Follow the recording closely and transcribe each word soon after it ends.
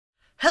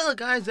Hello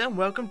guys and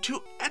welcome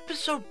to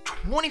episode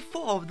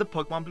 24 of the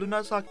Pokemon Blue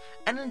Nuzlocke,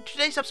 and in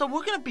today's episode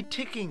we're going to be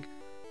taking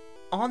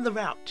on the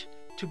route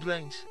to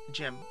Blaine's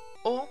Gym,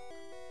 or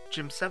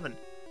Gym 7.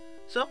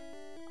 So,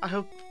 I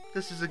hope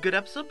this is a good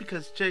episode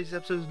because today's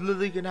episode is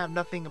literally going to have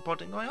nothing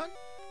important going on.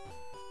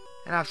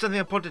 And I have something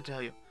important to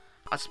tell you.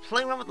 I was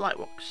playing around with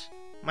Lightworks,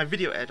 my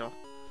video editor,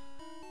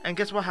 and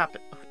guess what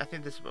happened? Okay, I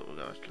think this is where we'll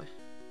go actually.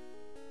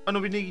 Oh no,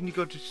 we need to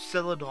go to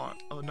Celadon,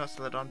 oh not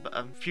Celadon,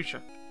 but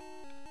Future.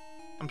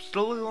 I'm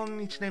slowly learning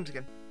these names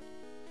again.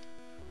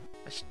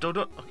 I still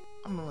don't. Okay,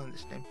 I'm gonna learn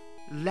this name.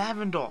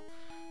 Lavender.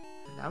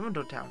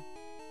 Lavender Town.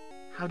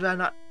 How do I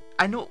not?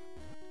 I know.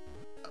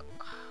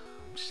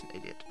 I'm just an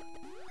idiot.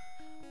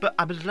 But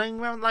I've been playing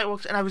around with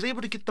Lightworks and I was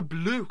able to get the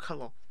blue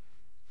color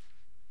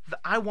that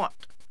I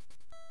want.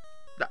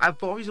 That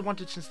I've always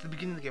wanted since the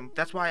beginning of the game.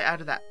 That's why I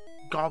added that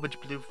garbage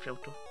blue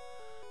filter.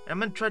 And I'm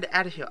gonna try to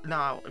add it here.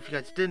 Now, if you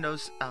guys didn't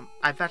notice,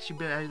 I've actually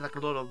been adding like a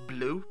little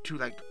blue to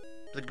like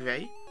the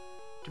gray,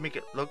 to make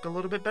it look a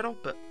little bit better,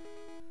 but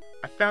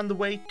I found the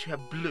way to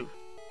have blue.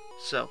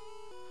 So,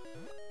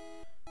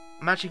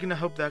 I'm actually gonna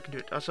hope that I can do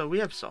it. Also, we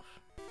have stuff.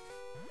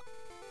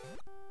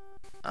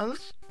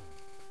 Let's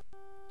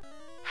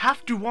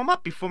have to warm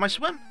up before my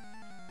swim.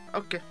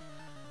 Okay.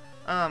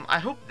 I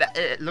hope that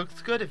it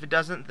looks good. If it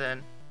doesn't,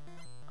 then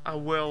I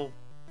will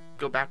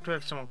go back to it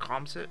if someone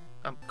comments it.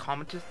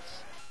 Commented.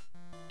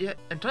 Yeah,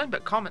 and talking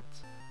about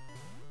comments,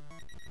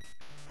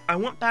 I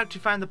went back to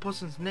find the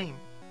person's name,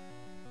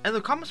 and the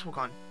comments were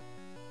gone.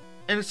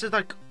 And it said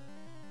like,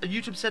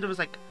 YouTube said it was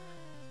like,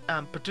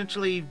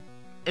 potentially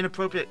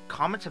inappropriate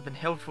comments have been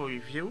held for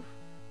review,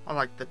 on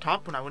like the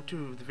top when I went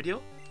to the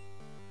video.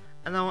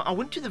 And then I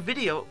went to the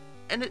video,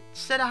 and it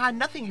said I had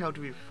nothing held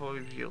for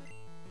review.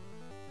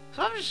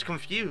 So I was just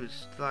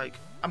confused. Like,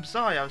 I'm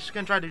sorry, I was just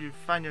gonna try to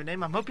find your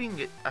name. I'm hoping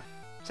I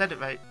said it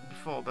right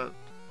before, but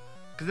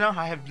because now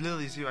I have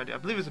literally zero idea. I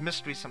believe it was a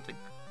mystery something.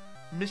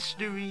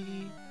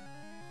 Mystery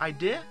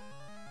idea?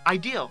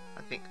 Ideal,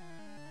 I think.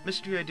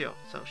 Mystery Ideal.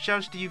 So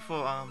shouts to you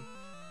for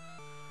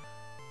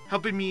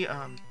helping me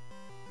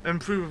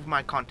improve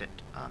my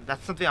content.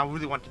 That's something I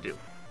really want to do,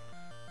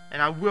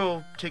 and I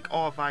will take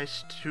all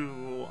advice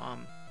to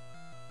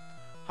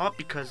heart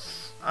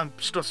because I'm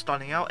still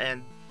starting out,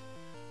 and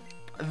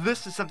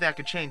this is something I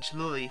could change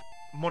literally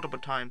multiple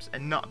times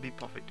and not be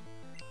perfect.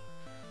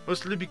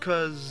 Mostly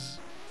because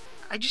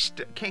I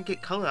just can't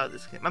get color out of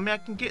this game. I mean, I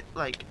can get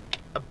like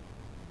a.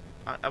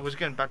 I was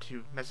getting about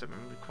to mess up my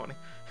recording.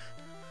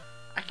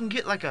 I can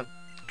get like a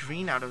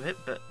green out of it,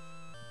 but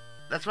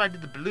that's why I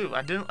did the blue.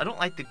 I don't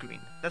like the green.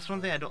 That's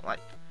one thing I don't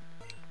like.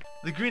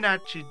 The green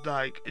actually,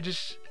 like, it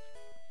just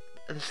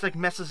like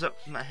messes up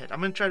my head. I'm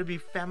gonna try to be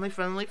family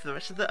friendly for the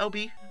rest of the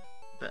LB,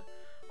 but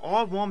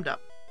all warmed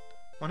up.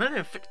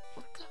 150.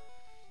 What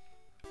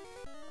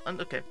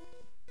the? Okay.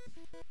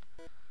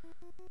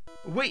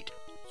 Wait,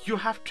 you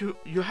have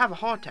a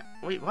heart attack.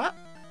 Wait, what?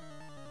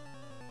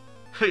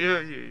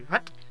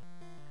 What?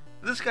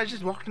 This guy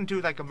just walked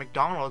into like a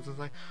McDonald's and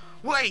was like,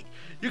 wait,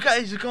 you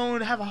guys are going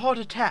to have a heart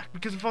attack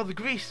because of all the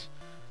grease.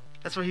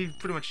 That's what he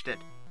pretty much did.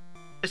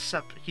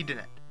 Except he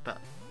didn't, but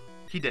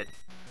he did.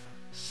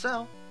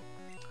 So,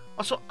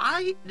 also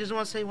I just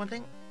want to say one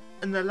thing.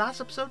 In the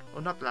last episode,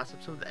 or not the last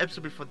episode, the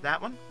episode before that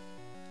one,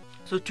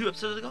 so 2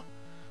 episodes ago,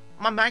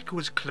 my mic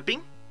was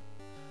clipping.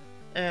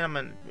 And I'm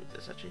going to move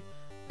this actually.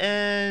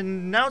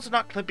 And now it's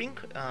not clipping.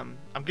 I'm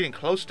getting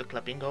close to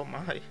clipping, oh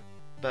my.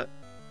 But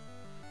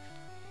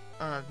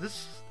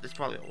this is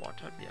probably a water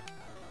type, yeah.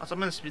 Also, I'm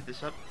gonna speed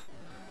this up.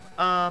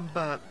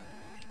 But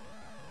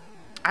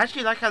I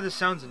actually like how this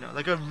sounds in there.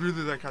 Like, I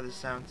really like how this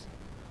sounds.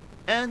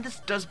 And this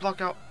does block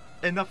out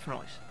enough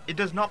noise. It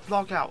does not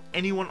block out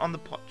anyone on the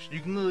porch. You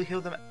can literally hear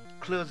them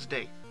clear as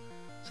day.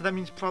 So that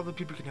means probably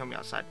people can hear me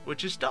outside,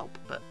 which is dope,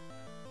 but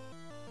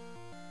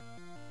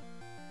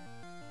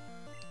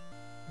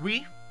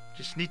we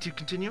just need to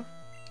continue.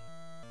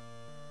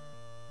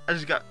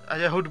 I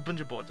hold a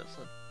bunch of boards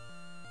outside.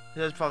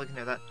 You guys probably can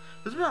hear that.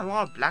 There's been a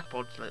lot of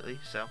blackboards lately,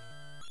 so.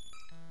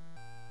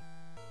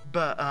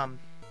 But,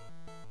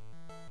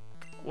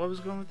 what was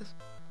going with this?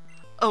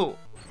 Oh,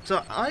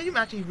 so I'm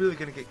actually really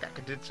gonna get that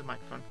condenser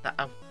microphone.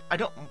 That I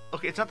don't.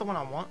 Okay, it's not the one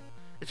I want.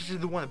 It's actually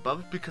the one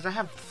above because I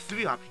have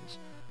 3 options.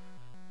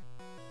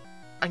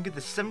 I can get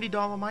the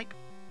 $70 mic,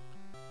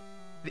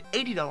 the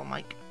 $80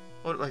 mic,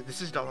 or like the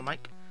 $60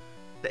 mic,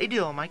 the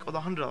 $80 mic, or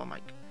the $100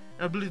 mic.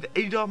 And I believe the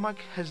 $80 mic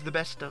has the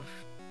best of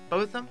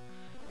both of them.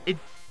 It's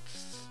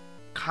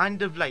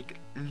kind of like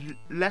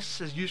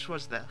less as useful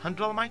as the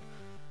 $100 mic,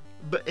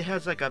 but it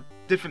has like a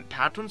different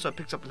pattern, so it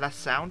picks up less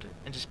sound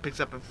and just picks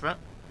up in front.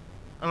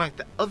 Unlike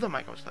the other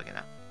mic I was looking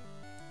at,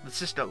 the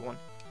sister one,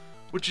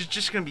 which is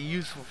just going to be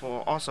useful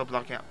for also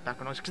blocking out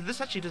background noise, because this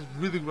actually does a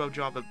really well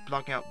job of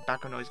blocking out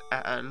background noise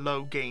at a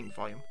low gain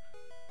volume,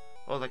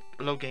 or like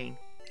low gain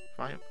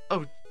volume.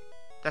 Oh,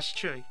 that's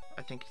Cherry,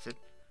 I think he said.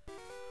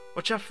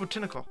 Watch out for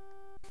Tentacle.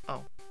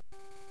 Oh,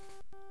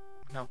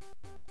 no.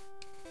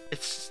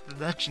 It's the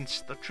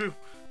legends, the true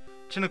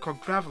Tentacle,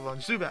 Gravelon,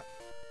 Zubat.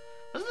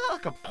 Wasn't that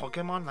like a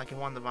Pokemon, like in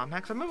one of the ROM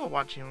hacks? I remember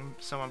watching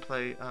someone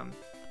play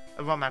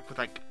a ROM hack with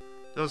like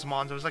those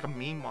mons. It was like a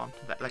mean mon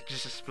that like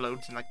just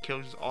explodes and like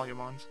kills all your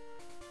mons.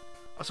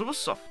 So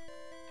what's off?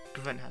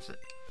 Grin has it.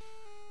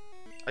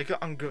 I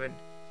got on Grin.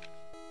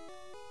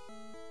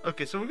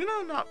 Okay, so we're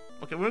gonna not.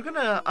 Okay,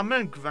 I'm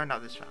gonna grind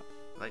out this route,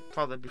 like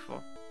probably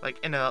before,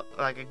 like in a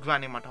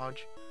grinding montage.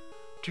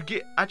 To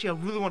get actually, I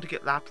really want to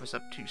get Lapras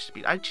up to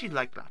speed. I actually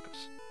like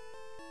Lapras.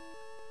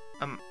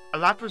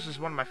 Lapras is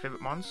one of my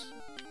favorite mons.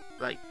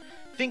 Like,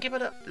 thinking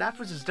about it,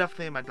 Lapras is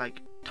definitely in my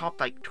like top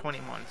like 20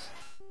 mons.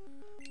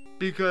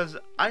 Because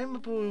I'm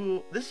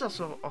able. This is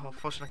also a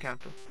fortune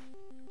encounter.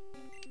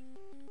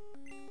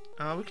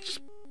 We could just.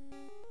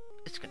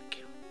 It's gonna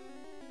kill.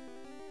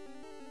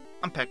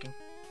 I'm pecking.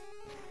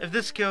 If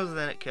this kills,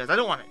 then it kills. I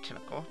don't want a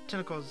Tentacle.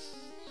 Tentacles.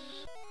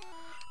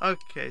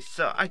 Okay,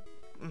 so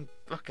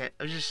okay,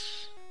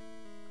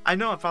 I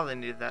know I probably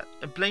needed that.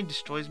 If Blaine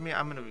destroys me,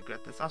 I'm gonna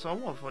regret this. Also, I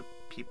won't avoid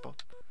people.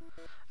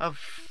 Of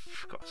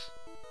course.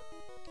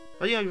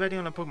 But yeah, you're riding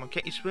on a Pokemon.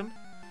 Can't you swim?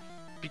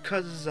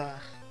 Because, am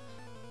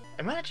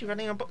I actually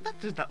riding on a Pokemon? That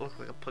does not look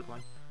like a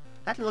Pokemon.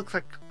 That looks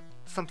like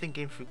something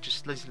Game Freak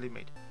just lazily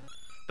made.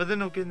 But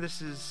then again,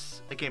 this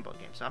is a Game Boy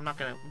game, so I'm not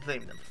gonna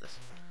blame them for this.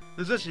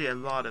 There's actually a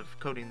lot of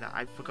coding that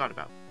I forgot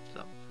about,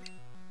 so.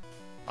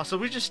 Also,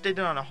 we just stayed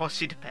on a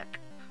Horsey to peck.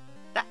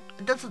 That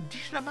does a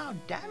decent amount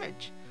of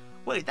damage.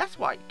 Wait, that's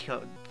why it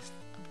killed.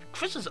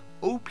 Chris is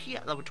OP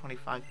at level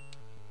 25.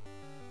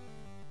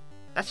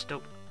 That's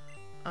dope.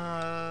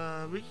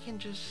 We can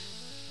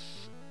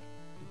just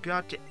go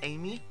out to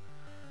Amy.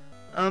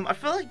 I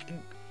feel like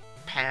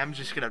Pam's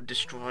just gonna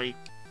destroy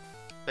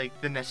like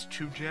the next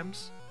 2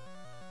 gyms.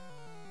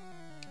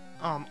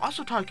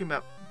 Also talking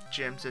about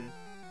gyms and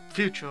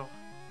future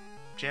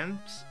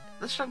gyms.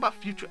 Let's talk about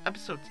future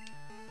episodes.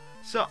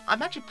 So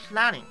I'm actually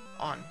planning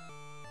on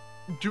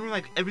doing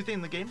like everything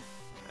in the game,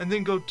 and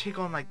then go take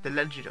on like the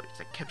legendaries,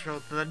 like capture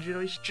all the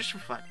legendaries just for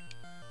fun.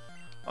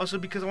 Also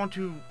because I want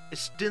to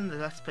extend the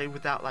Let's Play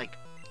without like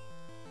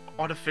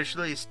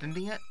artificially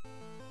extending it,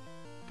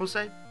 per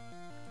se.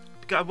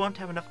 Because I want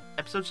to have enough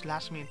episodes to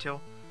last me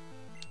until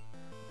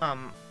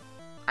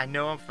I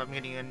know if I'm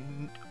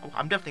getting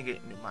I'm definitely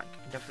getting a new mic.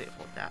 I can definitely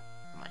afford that.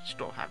 I might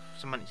still have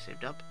some money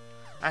saved up.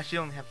 I actually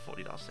only have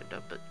 $40 saved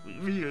up, but we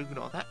really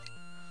ignore that.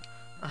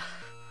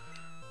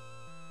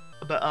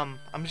 But I'm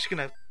just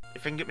gonna,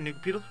 if I can get my new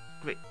computer,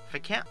 great. If I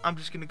can't, I'm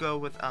just gonna go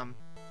with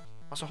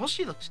also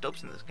Hoshi looks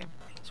dope in this game,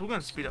 so we're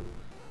gonna speed up.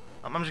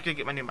 I'm just gonna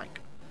get my new mic.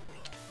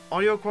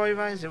 Audio quality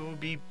wise, it will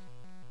be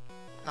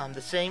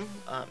the same.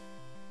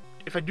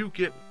 If I do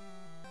get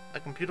a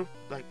computer,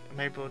 like I'm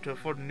able to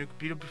afford a new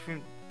computer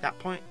between that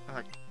point, and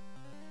like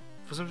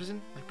for some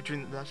reason, like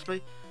between the Let's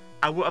Play,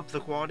 I will up the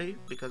quality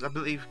because I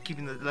believe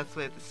keeping the Let's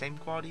Play at the same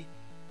quality,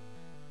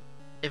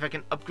 if I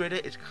can upgrade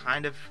it, it's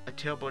kind of a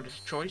terrible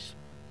choice.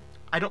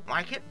 I don't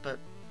like it, but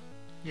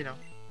you know,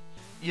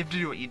 you have to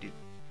do what you do.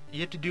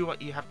 You have to do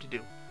what you have to do.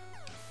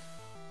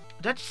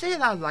 Did I say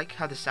that I like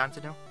how this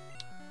sounds now?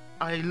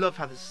 I love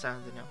how this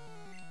sounds now.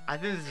 I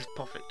think this is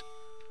perfect.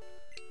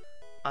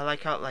 I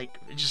like how like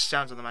it just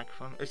sounds on the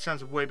microphone. It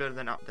sounds way better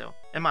than out there,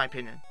 in my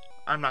opinion.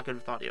 I'm not good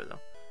with audio though.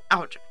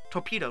 Ouch!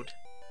 Torpedoed.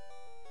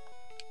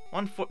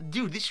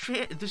 Dude,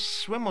 these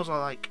swimmers are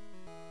like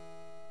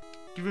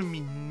giving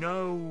me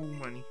no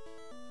money.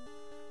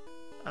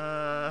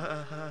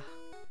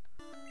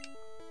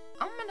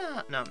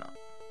 No.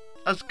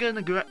 I was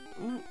gonna go.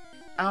 Ooh,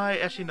 I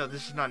actually no.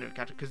 This is not a new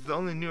encounter because the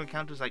only new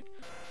encounter is like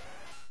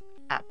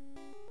at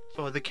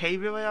the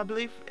cave area, I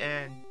believe,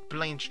 and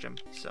Blainstrom.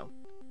 So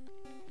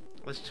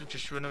let's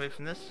just run away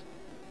from this.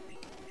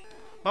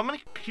 But I'm gonna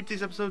keep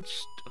these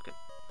episodes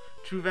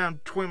to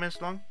around 20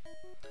 minutes long.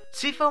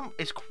 Seafoam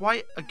is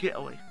quite a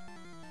getaway.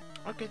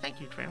 Okay,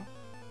 thank you, trainer.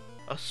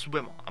 A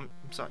swimmer. I'm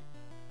sorry.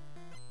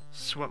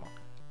 Swimmer.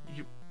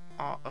 You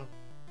are a.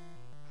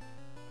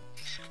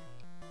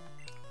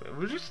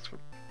 We're just.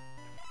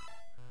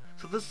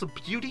 So there's the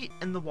beauty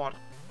in the water.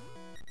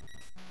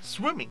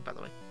 Swimming, by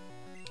the way.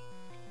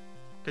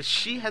 Because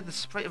she had the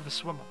sprite of a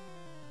swimmer.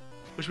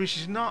 Which means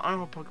she's not on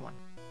her Pokemon.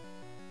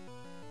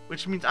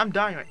 Which means I'm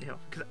dying right now.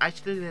 Because I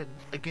stayed in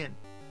again.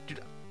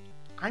 Dude,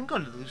 I'm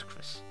going to lose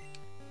Chris.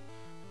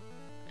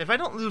 If I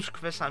don't lose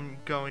Chris, I'm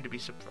going to be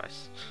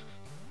surprised.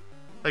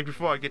 Like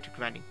before I get to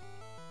grinding.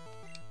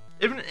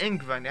 Even in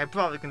grinding, I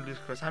probably can lose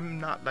Chris. I'm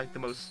not like the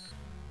most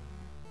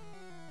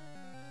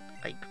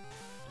like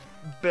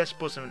best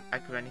person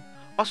at grinding.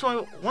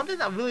 Also, one thing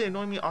that really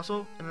annoyed me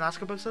also in the last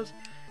couple episodes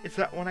is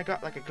that when I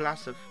got like a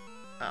glass of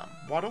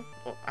water,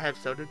 or I have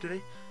soda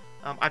today,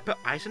 I put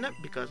ice in it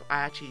because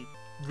I actually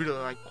really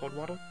like cold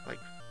water. Like,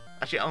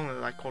 actually I only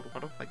like cold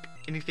water. Like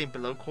anything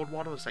below cold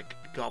water is like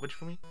garbage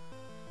for me,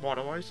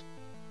 water-wise.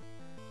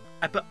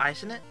 I put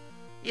ice in it.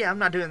 Yeah, I'm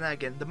not doing that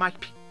again. The mic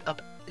picked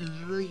up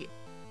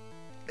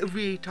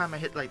every time I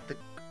hit like the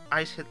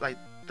ice hit like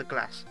the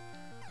glass.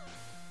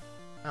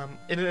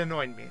 It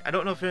annoyed me. I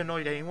don't know if it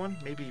annoyed anyone.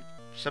 Maybe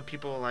some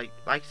people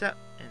likes that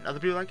and other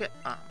people like it.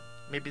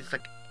 Maybe it's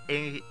like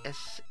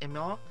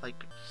ASMR,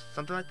 like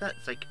something like that.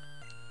 It's like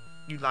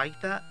you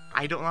like that.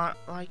 I don't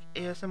like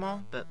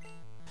ASMR, but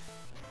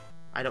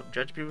I don't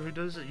judge people who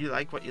does it. You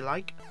like what you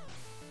like.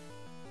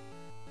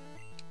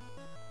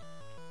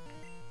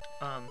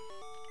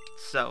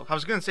 So I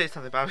was gonna say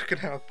something, but I was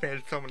gonna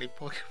offend so many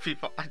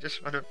people. I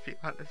just want to be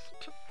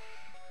honest.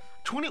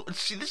 20.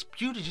 See, this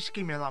beauty just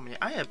gave me a lot of money.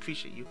 I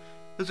appreciate you.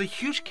 There's a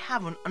huge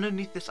cavern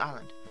underneath this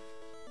island.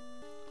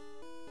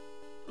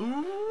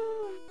 Ooh.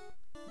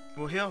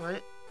 We're here,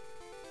 right?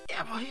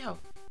 Yeah, we're here.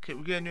 Okay,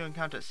 we get a new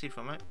encounter at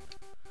Seafoam, right?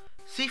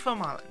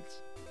 Seafoam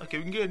Islands. Okay,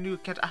 we can get a new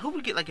encounter. I hope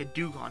we get like a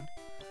Dugong.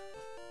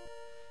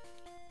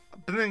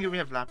 But then again, we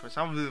have Lapras.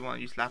 I don't really want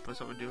to use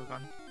Lapras over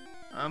Dugong.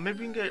 Maybe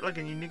we can get like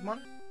a unique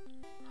one.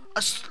 A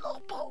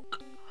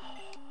Slowpoke.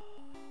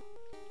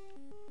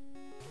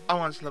 I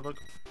want a Slowpoke.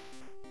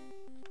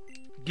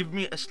 Give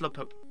me a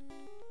Slowpoke.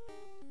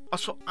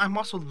 Also, I'm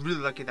also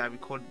really lucky that I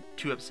recorded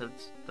 2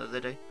 episodes the other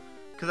day.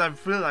 Because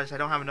I've realized I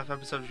don't have enough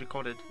episodes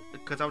recorded.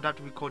 Because I would have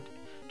to record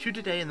 2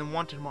 today and then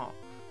 1 tomorrow.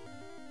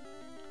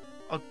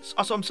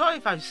 Also, I'm sorry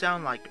if I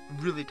sound like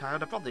really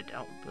tired. I probably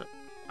don't, but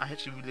I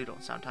actually really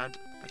don't sound tired.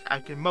 Like, I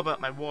can mumble up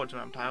my words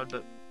when I'm tired,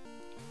 but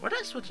why did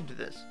I switch into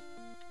this?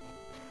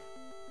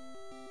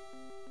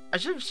 I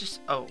should have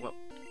just. Oh, well.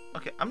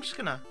 Okay, I'm just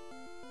gonna.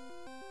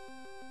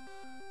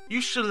 You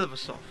should live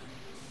us off.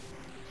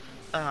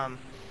 I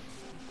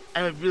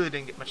really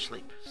didn't get much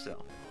sleep,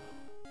 so.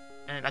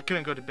 And I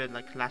couldn't go to bed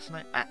like last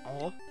night at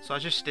all, so I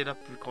just stayed up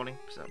recording,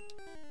 so.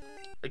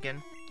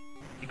 Again,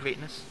 the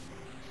greatness.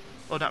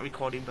 Well, not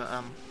recording, but,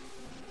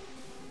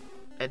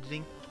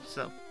 editing,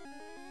 so.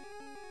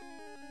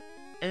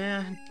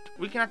 And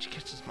we can actually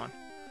catch this one.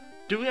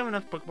 Do we have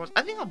enough Pokeballs?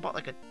 I think I bought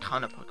like a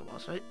ton of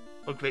Pokeballs, right?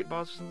 Or Great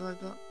Balls or something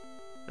like that.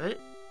 Right?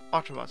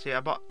 Ultra Balls, yeah,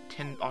 I bought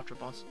 10 Ultra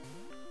Balls.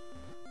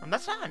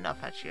 That's not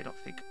enough, actually, I don't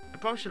think. I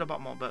probably should have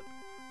bought more, but.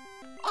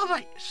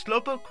 Alright,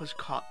 Slowpoke was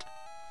caught.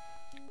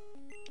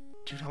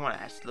 Dude, I want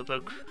to ask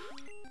Slowpoke.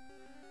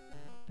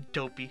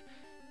 Dopey.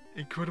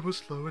 Incredible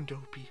slow and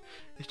dopey.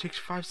 It takes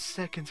 5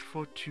 seconds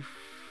for it to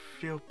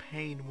feel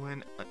pain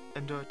when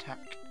under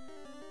attack.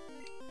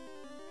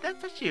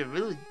 That's actually a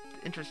really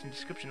interesting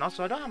description.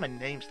 Also, I don't have my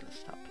names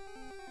listed up.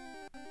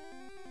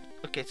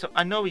 Okay, so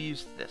I know we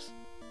used this.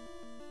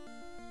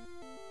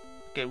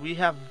 Okay, we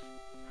have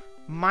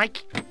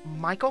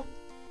Michael?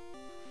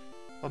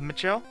 Or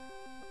Mitchell?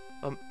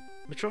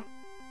 Mitchell?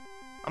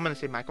 I'm gonna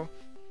say Michael.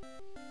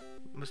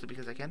 Mostly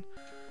because I can.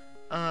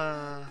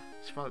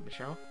 It's probably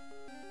Michelle.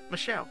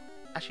 Michelle.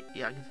 Actually,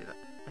 yeah, I can say that.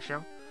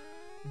 Michelle.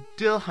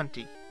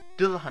 Dillhunty.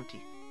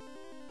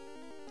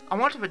 I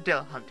want to put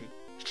Dillhunty.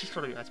 She's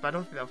totally nice, but I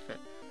don't think that'll fit.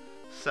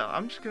 So,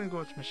 I'm just gonna go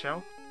with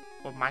Michelle.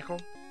 Or Michael.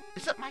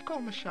 Is it Michael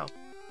or Michelle?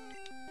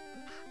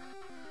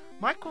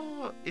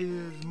 Michael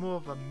is more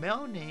of a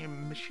male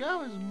name.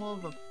 Michelle is more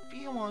of a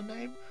female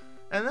name.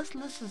 And this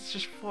list is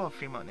just full of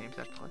female names,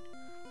 actually.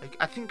 Like,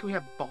 I think we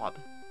have Bob.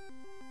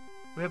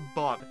 We have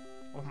Bob.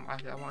 Oh my,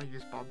 I want to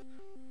use Bob.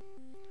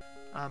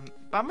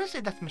 But I'm gonna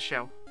say that's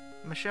Michelle.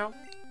 Michelle,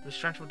 the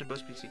strength of the both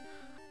species.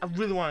 I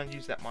really want to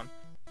use that one.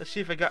 Let's see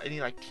if I got any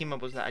like team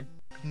members that I do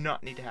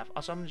not need to have.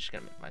 Also, I'm just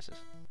gonna minimize this.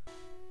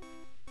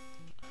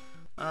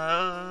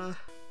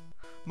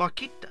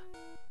 Marquita.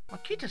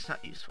 Marquita's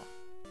not useful.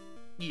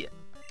 Yeah.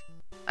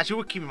 Actually,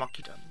 we'll keep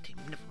Marquita on the team.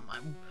 Never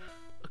mind.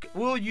 Okay,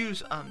 we'll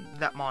use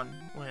that mon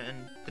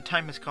when the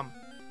time has come.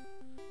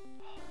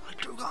 Oh,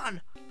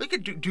 Dugong! Look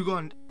at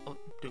Dugong. Oh,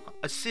 Dugong.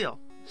 A Seal.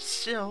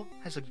 Seal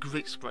has a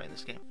great sprite in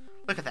this game.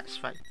 Look at that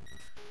sprite.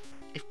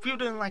 If you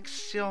didn't like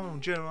Seal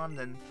in general,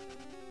 then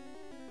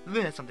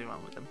there's something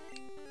wrong with them.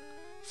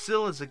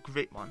 Seal is a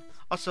great one.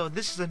 Also,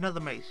 this is another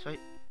maze, right?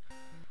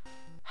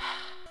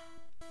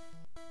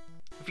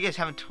 If you guys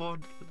haven't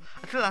told,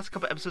 I think the last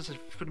couple episodes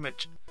have pretty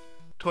much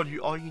told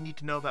you all you need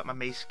to know about my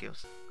maze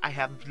skills. I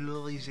have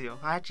literally 0.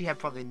 I actually have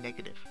probably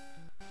negative.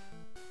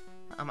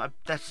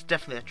 That's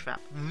definitely a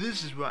trap.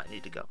 This is where I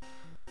need to go.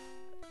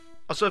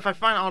 Also, if I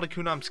find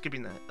Articuno, I'm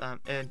skipping the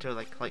into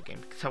like late game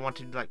because I want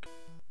to like.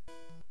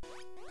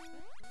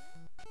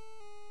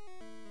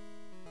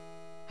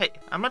 Hey,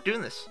 I'm not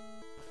doing this.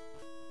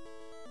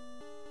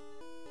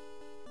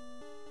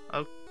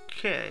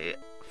 Okay,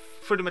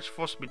 pretty much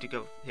forced me to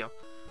go here.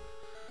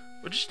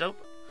 Which is dope.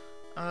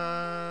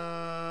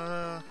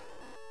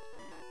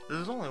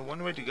 There's only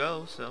one way to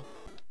go, so.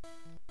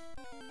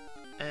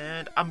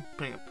 And I'm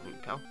putting up a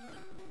repel.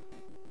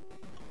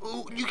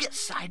 Oh, you get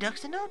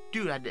Psyducks in now?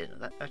 Dude, I didn't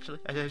know that, actually.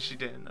 I actually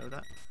didn't know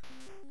that.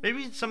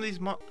 Maybe some of these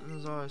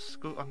mons are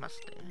school. I'm not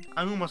staying.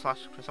 I almost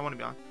lost Chris, I want to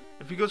be on.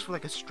 If he goes for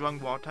like a strong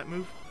wall type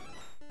move.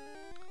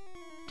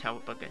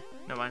 Okay,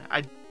 never mind.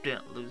 I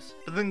didn't lose.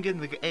 But then again,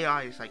 the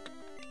AI is like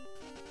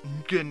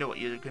gonna know what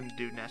you're gonna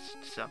do next,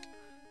 so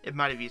it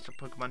might have used a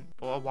Pokemon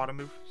or a water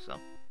move, so.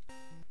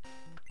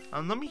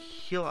 Let me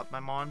heal up my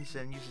mons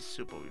and use a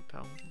super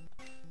repel.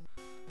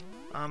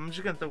 I'm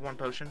just gonna throw 1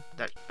 potion.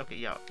 Okay,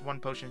 yeah, 1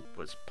 potion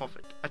was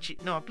perfect. Actually,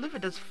 no, I believe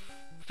it does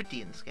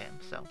 50 in this game,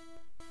 so.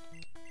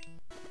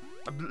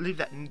 I believe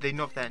that they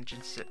nerfed that in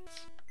Gen 6.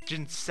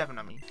 Gen 7,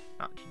 I mean,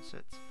 not Gen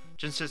 6.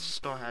 Gen 6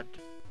 still had,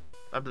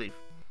 I believe,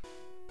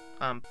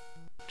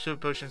 super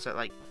potions at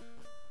like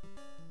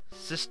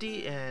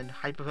 60 and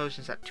hyper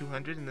potions at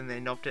 200, and then they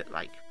nerfed it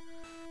like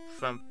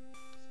from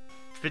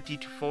 50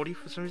 to 40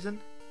 for some reason,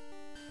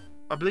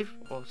 I believe,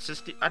 or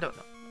 60. I don't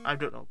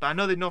know, but I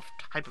know they nerfed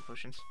hyper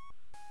potions.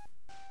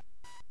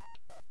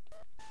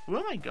 Where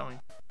am I going?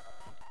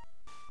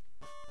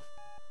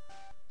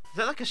 Is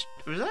that like was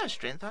that a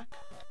strength hack?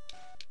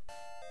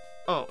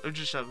 Oh, it was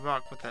just a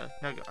rock with a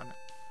nugget on it.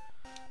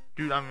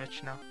 Dude, I'm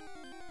rich now.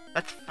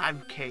 That's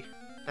 5k.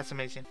 That's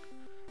amazing.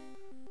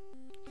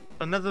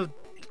 Another.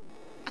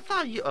 I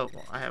thought you. Oh,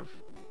 well, I have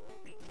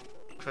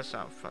Chris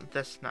out front.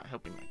 That's not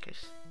helping my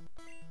case.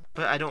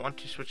 But I don't want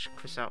to switch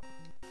Chris out.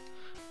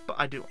 But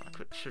I do want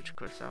to switch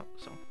Chris out,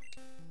 so.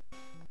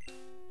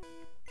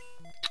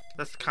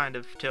 That's kind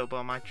of terrible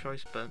on my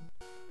choice, but.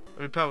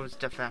 Repel was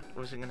definitely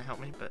wasn't going to help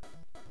me, but.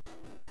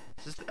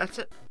 That's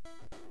it.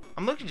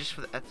 I'm looking just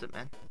for the exit,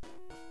 man.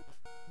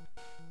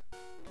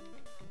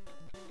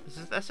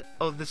 That's it.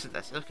 Oh, this is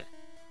that's it. Okay.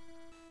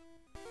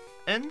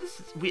 And this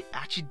is, we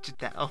actually did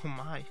that. Oh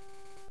my.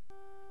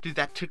 Dude,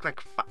 that took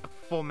like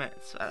 4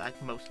 minutes at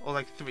like most, or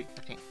like 3,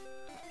 I think.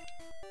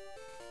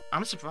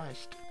 I'm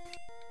surprised.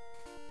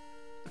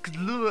 Because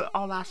literally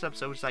our last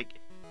episode was like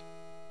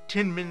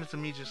 10 minutes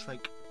of me just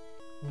like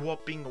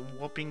warping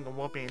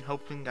and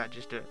hoping I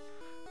just do it.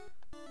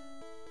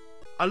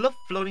 I love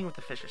floating with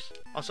the fishes.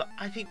 Also,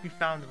 I think we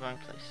found the wrong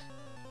place.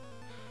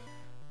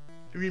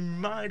 We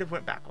might have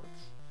went backwards.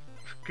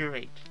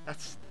 Great.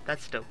 That's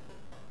dope.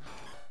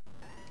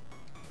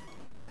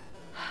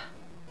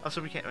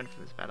 Also, we can't run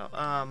from this battle.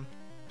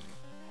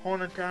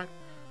 Horn attack.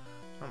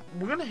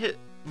 We're gonna hit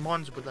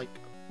mons with like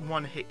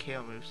 1-hit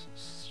KO moves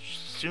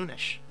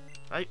soonish,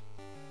 right?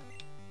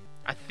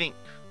 I think.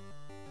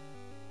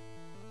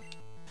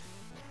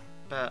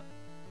 But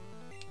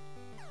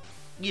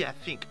yeah, I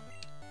think.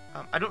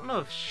 I don't know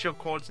if Show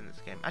Chord's in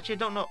this game. Actually, I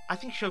don't know. I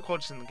think Show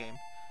Chord's in the game.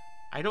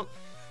 I don't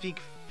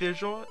think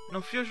Fissure.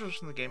 No, Fissure's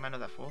in the game. I know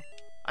that for.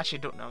 Actually,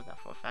 I don't know that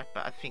for a fact,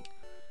 but I think.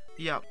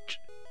 Yeah.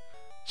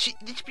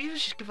 These people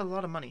just give a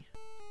lot of money.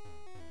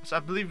 So I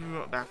believe we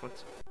went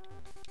backwards.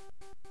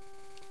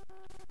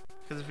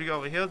 Because if we go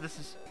over here, this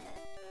is.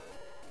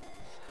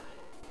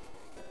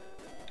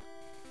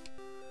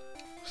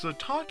 So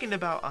talking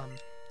about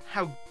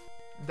how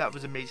that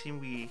was amazing.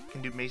 We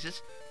can do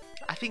mazes.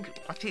 I think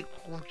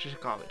we're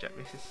just garbage at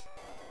mazes.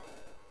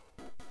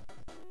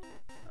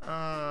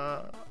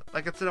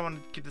 Like I said, I want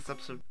to keep this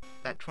episode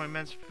at 20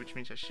 minutes, which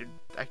means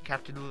I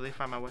have to literally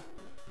find my way.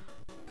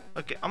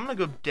 Okay, I'm gonna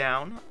go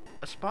down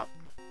a spot.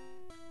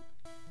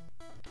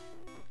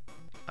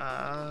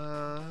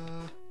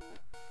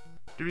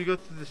 Do we go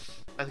through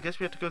this? I guess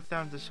we have to go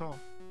down this hall.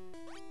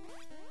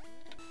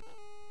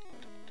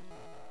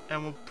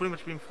 And we're pretty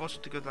much being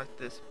forced to go like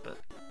this, but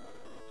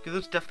okay,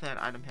 there's definitely an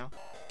item here.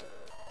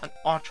 An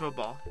Ultra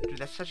Ball. Dude,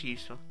 that's such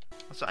useful.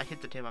 Also, I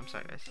hit the table. I'm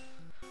sorry, guys.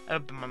 I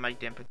hope my mic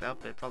didn't pick that up,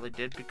 but it probably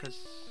did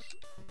because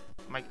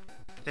my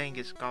thing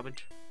is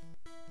garbage.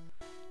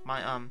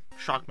 My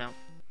shock mount.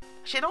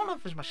 Actually, I don't know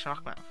if it's my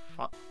shock mount.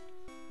 Fuck.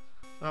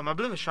 I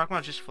believe a shock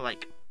mount just for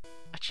like.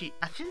 Actually,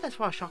 I think that's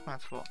what a shock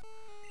mount's for.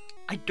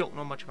 I don't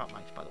know much about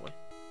mics, by the way.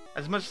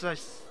 As much as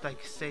I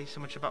like say so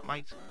much about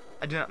mics,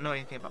 I do not know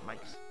anything about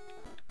mics.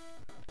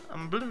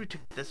 I believe we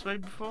took this way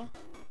before.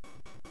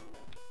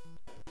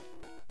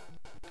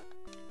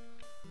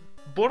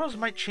 Borders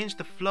might change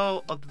the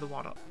flow of the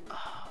water.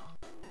 Oh.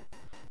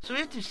 So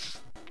we have to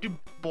do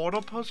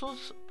border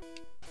puzzles?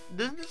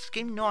 Doesn't this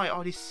game know I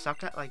already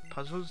suck at like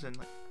puzzles and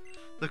like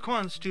the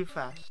coin's too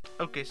fast?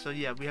 Okay, so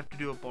yeah, we have to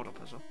do a border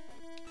puzzle.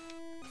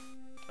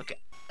 Okay,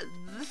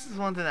 this is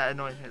one thing that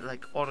annoys me,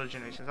 like auto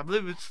generations. I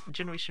believe it's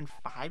generation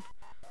 5.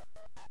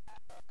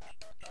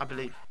 I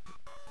believe,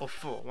 or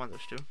 4, one of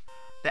those two.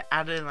 They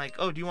added in like,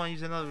 oh, do you want to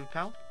use another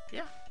repel?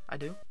 Yeah, I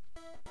do.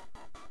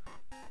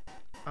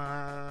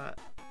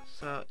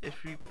 So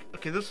if we,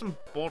 okay, there's some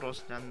borders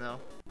down there.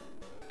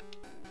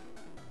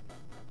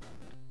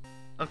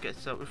 Okay,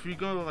 so if we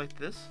go like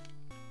this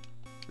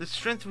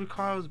strength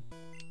requires,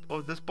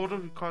 or this border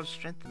requires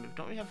strength to move.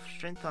 Don't we have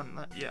strength on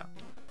that? Yeah.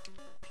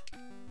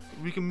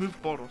 We can move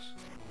borders.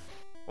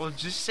 Or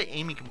just say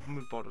Amy can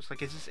move borders.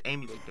 Like, it's just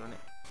Amy like doing it.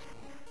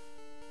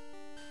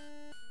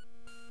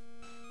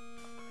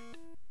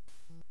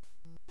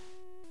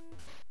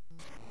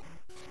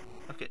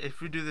 Okay,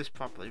 if we do this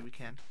properly, we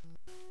can.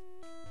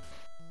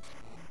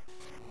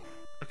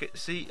 Okay,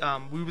 see,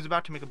 we was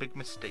about to make a big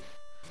mistake.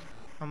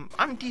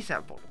 I'm decent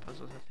at border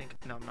puzzles, I think.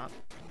 No, I'm not.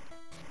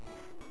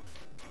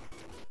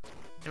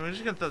 And we're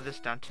just gonna throw this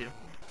down too.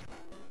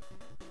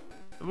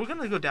 We're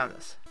gonna go down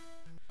this.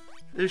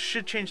 This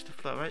should change the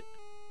flow, right?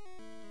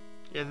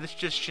 Yeah, this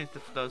just changed the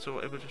flow, so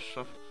we're able to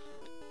stuff.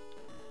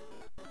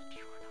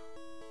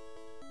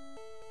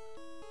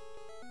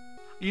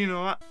 You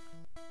know what?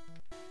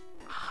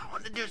 I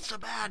want to do it so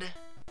bad. It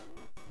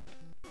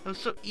was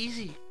so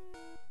easy.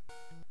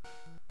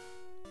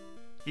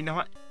 You know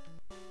what?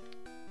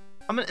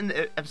 I'm gonna end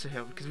the episode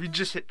here because we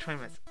just hit 20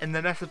 minutes. In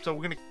the next episode,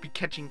 we're gonna be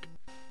catching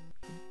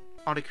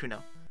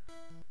Articuno.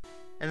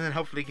 And then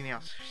hopefully getting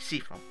out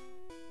Seafoam.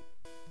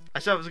 I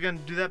said I was going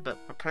to do that, but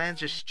my plans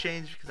just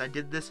changed because I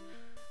did this.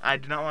 I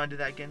do not want to do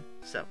that again.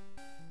 So,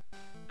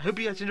 I hope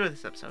you guys enjoyed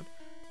this episode.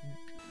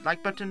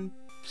 Like button,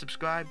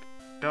 subscribe,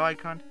 bell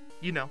icon,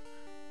 you know.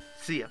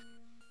 See ya.